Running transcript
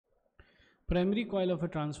primary coil of a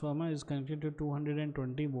transformer is connected to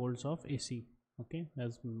 220 volts of AC. Okay,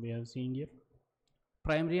 as we are seeing here,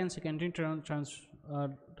 primary and secondary trans are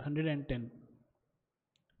 110.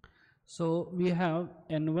 So we have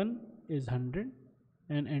N1 is 100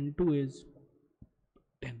 and N2 is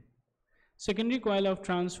 10. Secondary coil of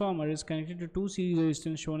transformer is connected to two series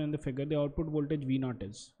resistance shown in the figure. The output voltage V0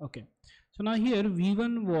 is okay. So now here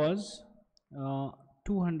V1 was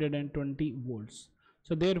 220 volts.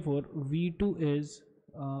 So therefore V2 is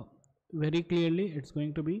very clearly it's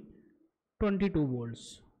going to be 22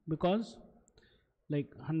 volts, because like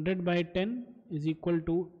 100 by 10 is equal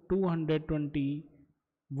to 220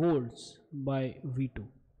 volts by V2.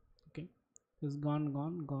 Okay, this is gone.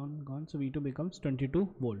 So V2 becomes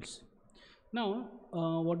 22 volts. Now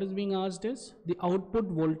what is being asked is the output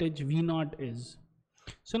voltage V0 is.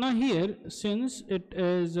 So now here, since it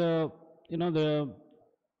is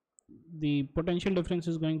the potential difference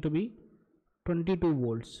is going to be 22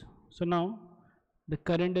 volts. So now the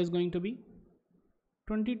current is going to be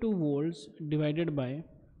 22 volts divided by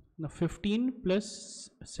the 15 plus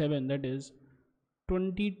 7, that is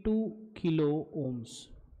 22 kilo ohms,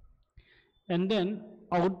 and then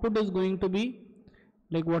output is going to be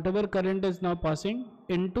like whatever current is now passing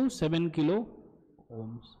into 7 kilo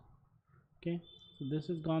ohms. Okay, so this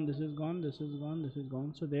is gone, this is gone, this is gone, this is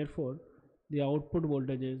gone. So therefore the output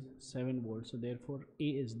voltage is 7 volts. So therefore A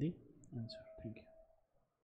is the answer.